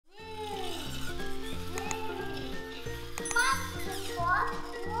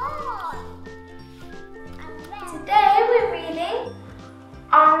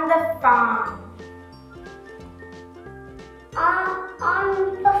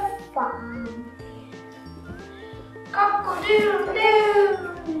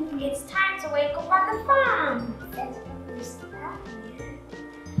Afternoon, noon. It's time to wake up on the farm.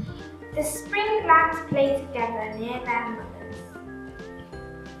 The spring lambs play together near their mothers.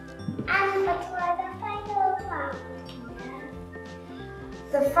 And the weather final round.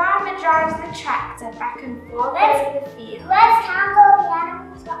 The farmer drives the tractor back and forth over the field. Let's count all the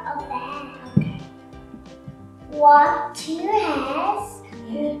animals up there. Okay. 1, 2 hares.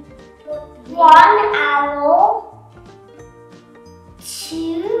 Yeah. 1 owl.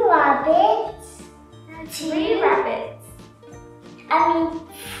 2 rabbits. 3 rabbits.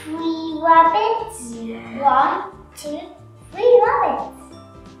 3 rabbits. Yeah. 1, 2, 3 rabbits.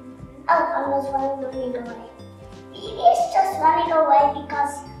 Oh, and there's one running away. He's just running away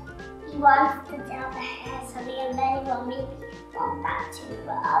because he wants to tell the hare something, and then he will maybe walk back to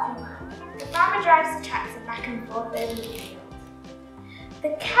the other one. The farmer drives the tractor back and forth over the field.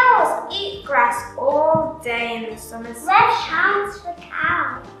 The cows eat grass all day in the summer season. Let's count for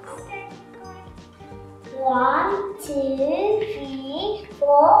cows. Okay, go ahead. 1, 2, 3,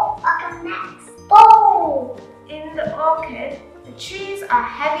 4. Okay, next. 4. In the orchard, the trees are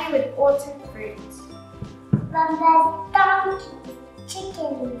heavy with autumn fruit. Then there's donkeys,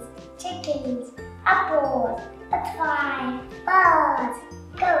 chickens, apples, butterflies, birds,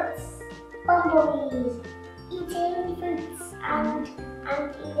 goats, bumblebees, eating fruits and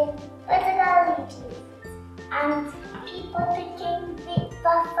eating little leaves, and people picking the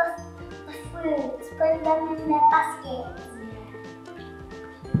fruits, putting them in their baskets.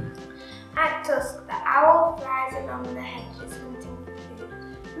 At dusk, the owl flies along the hedges hunting for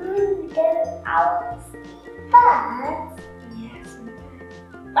food. Do owls eat birds? Yes,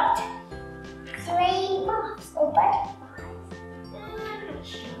 sometimes. But 3 moths or butterflies? I'm not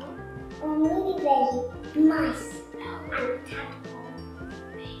sure. Or maybe they eat mice and tadpoles.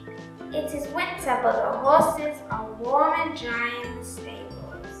 It is winter, but the horses are warm and dry in the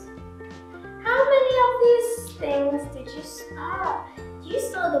stables. How many of these things did you spot? You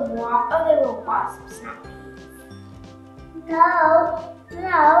saw the wasp. Oh, they were wasps, not bees. No.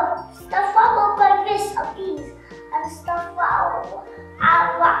 Stuff that look like this are bees, and stuff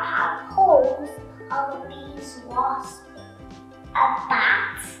that have holes are bees, wasps,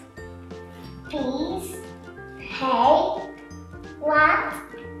 bats, bees, hay, plant,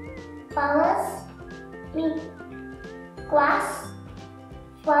 flowers, grass,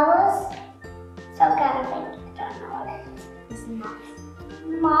 flowers, some kind of thing. I don't know what it is. It's moss.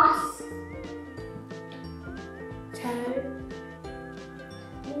 Moss, toad,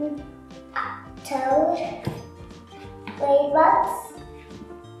 ladybugs,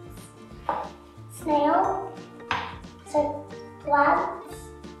 snail, plants,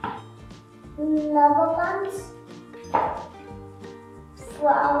 another plants,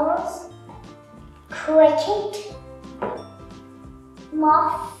 flowers, cricket,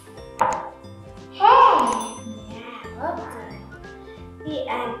 moth, hare. Yeah, well done. The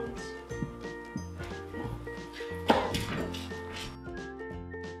end.